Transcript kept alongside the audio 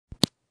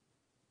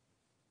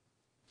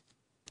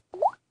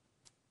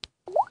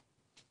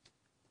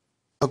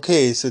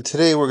Okay, so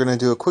today we're going to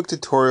do a quick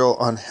tutorial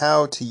on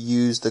how to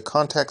use the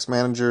Contacts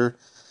Manager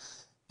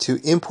to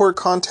import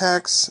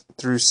contacts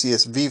through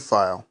CSV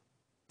file.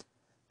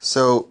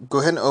 So go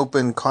ahead and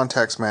open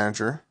Contacts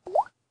Manager,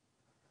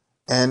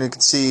 and you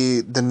can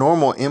see the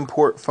normal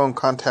Import Phone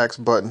Contacts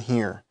button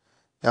here.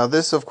 Now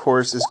this, of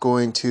course, is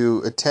going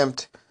to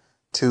attempt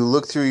to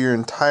look through your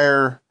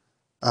entire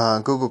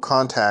Google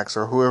Contacts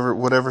or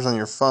whatever's on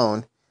your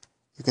phone.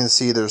 You can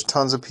see there's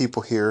tons of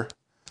people here.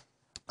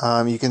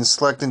 You can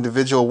select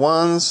individual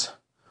ones,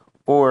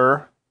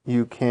 or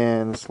you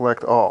can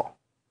select all.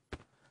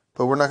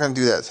 But we're not going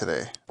to do that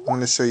today. I'm going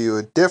to show you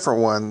a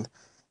different one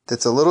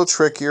that's a little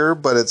trickier,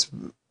 but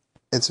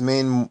it's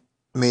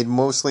made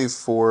mostly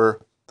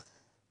for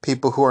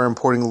people who are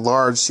importing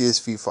large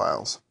CSV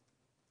files.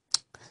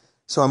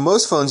 So on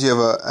most phones, you have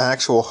an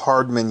actual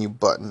hard menu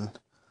button.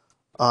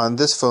 On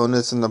this phone,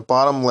 it's in the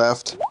bottom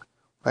left.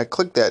 I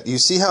click that. You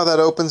see how that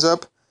opens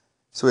up?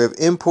 So we have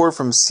import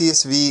from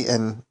CSV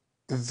and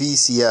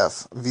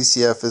VCF.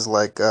 VCF is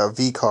like a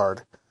V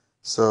card,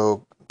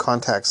 so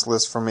contacts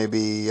list for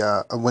maybe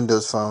a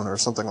Windows phone or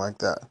something like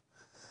that.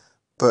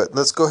 But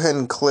let's go ahead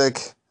and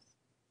click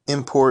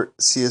import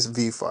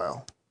CSV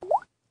file.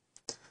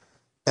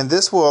 And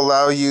this will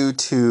allow you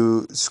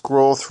to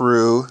scroll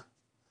through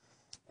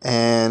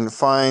and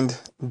find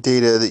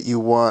data that you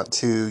want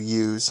to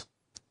use.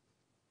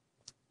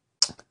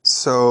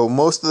 So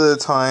most of the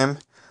time,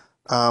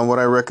 what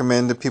I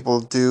recommend that people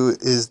do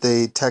is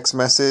they text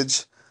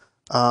message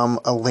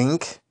a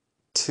link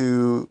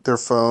to their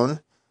phone,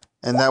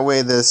 and that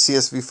way the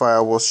CSV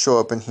file will show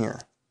up in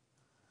here.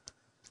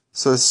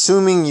 So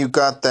assuming you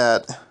got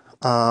that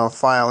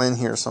file in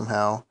here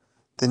somehow,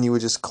 then you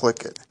would just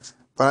click it.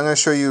 But I'm going to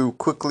show you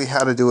quickly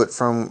how to do it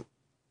from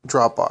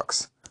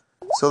Dropbox.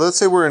 So let's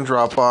say we're in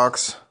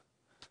Dropbox,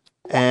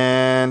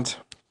 and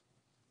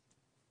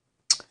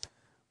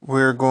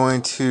we're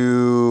going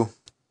to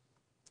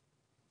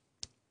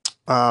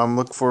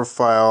look for a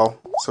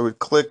file. So we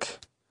click,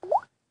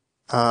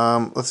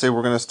 let's say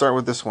we're going to start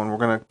with this one. We're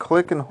going to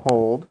click and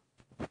hold,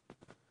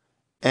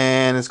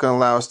 and it's going to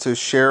allow us to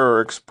share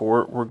or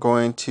export. We're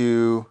going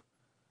to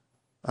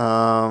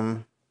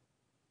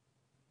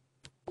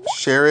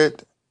share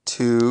it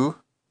to,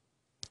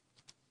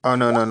 oh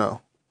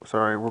no,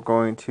 sorry, we're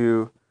going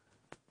to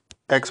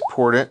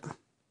export it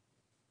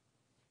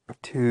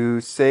to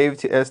save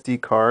to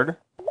SD card.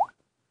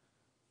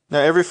 Now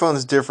every phone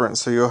is different,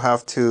 so you'll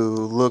have to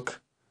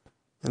look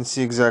and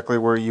see exactly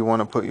where you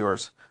want to put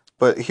yours.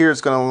 But here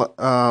it's going to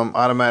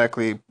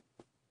automatically,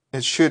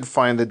 it should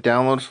find the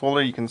downloads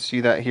folder. You can see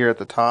that here at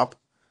the top.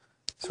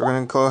 So we're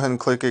going to go ahead and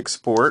click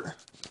export.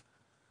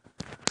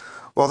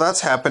 While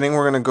that's happening,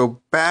 we're going to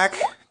go back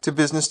to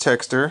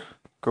BizTexter,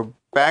 go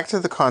back to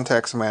the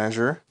Contacts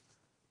Manager,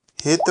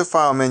 hit the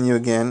file menu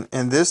again,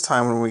 and this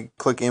time when we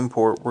click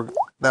import,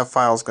 that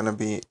file is going to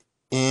be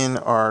in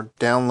our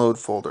download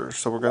folder.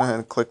 So we're going to go ahead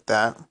and click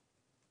that.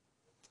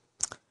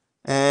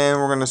 And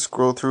we're going to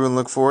scroll through and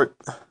look for it.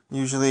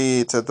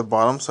 Usually it's at the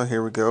bottom, so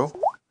here we go.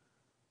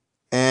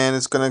 And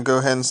it's going to go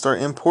ahead and start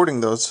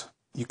importing those.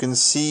 You can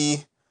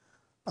see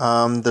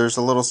there's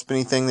a little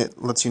spinny thing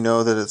that lets you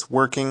know that it's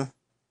working.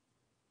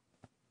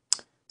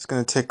 It's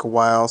going to take a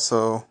while,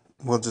 so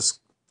we'll just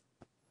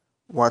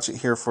watch it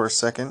here for a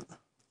second.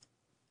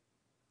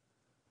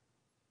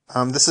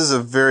 This is a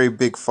very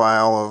big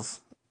file of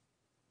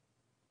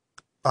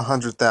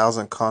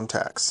 100,000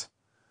 contacts.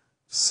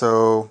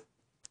 So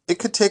it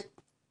could take,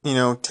 10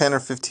 or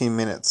 15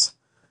 minutes.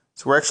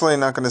 So we're actually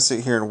not going to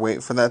sit here and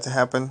wait for that to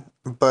happen,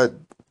 but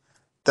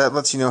that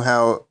lets you know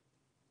how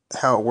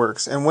it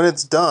works. And when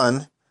it's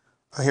done,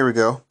 here we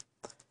go,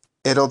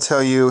 it'll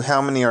tell you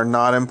how many are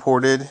not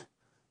imported,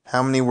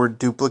 how many were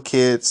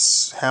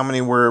duplicates, how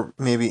many were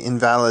maybe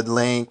invalid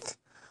length,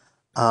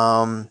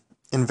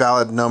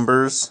 invalid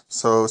numbers.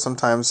 So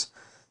sometimes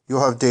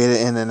you'll have data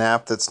in an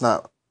app that's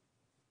not,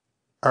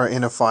 or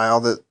in a file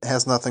that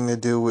has nothing to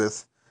do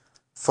with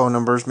phone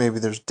numbers. Maybe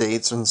there's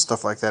dates and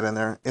stuff like that in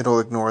there. It'll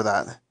ignore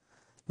that.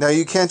 Now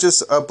you can't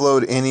just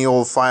upload any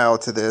old file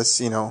to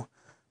this,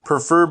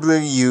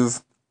 Preferably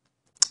you've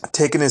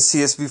taken a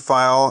CSV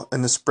file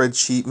in a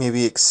spreadsheet,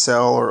 maybe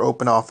Excel or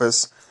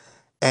OpenOffice,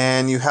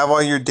 and you have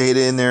all your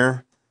data in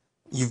there.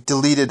 You've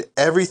deleted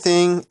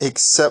everything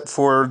except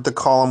for the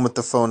column with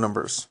the phone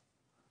numbers.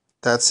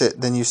 That's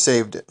it. Then you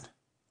saved it.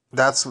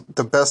 That's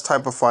the best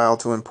type of file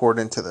to import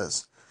into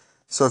this.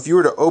 So if you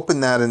were to open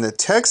that in the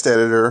text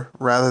editor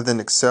rather than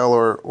Excel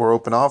or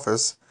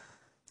OpenOffice,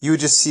 you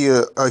would just see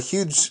a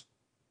huge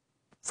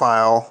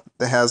file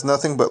that has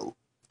nothing but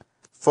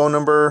phone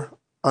number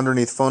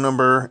underneath phone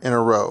number in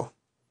a row.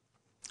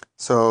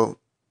 So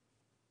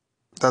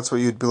that's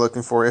what you'd be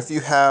looking for. If you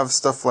have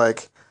stuff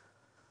like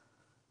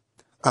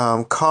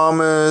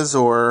commas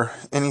or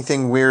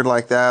anything weird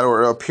like that,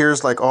 or it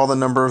appears like all the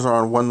numbers are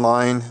on one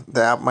line,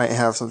 the app might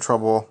have some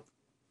trouble.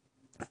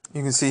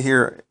 You can see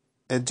here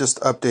it just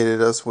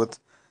updated us with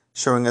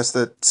showing us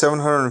that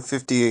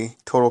 750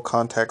 total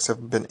contacts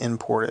have been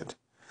imported.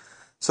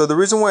 So the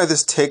reason why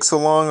this takes so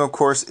long, of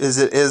course, is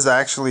it is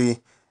actually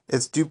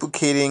It's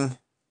duplicating,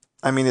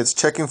 it's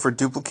checking for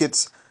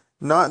duplicates,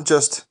 not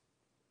just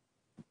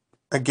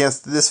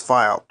against this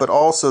file, but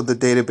also the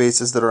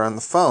databases that are on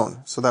the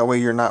phone. So that way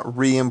you're not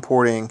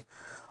re-importing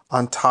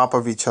on top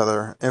of each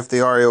other if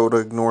they are able to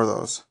ignore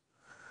those.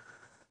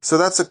 So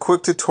that's a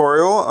quick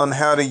tutorial on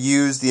how to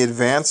use the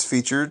advanced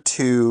feature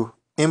to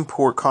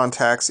import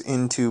contacts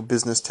into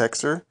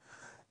BizTexter.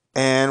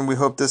 And we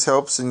hope this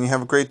helps and you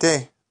have a great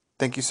day.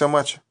 Thank you so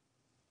much.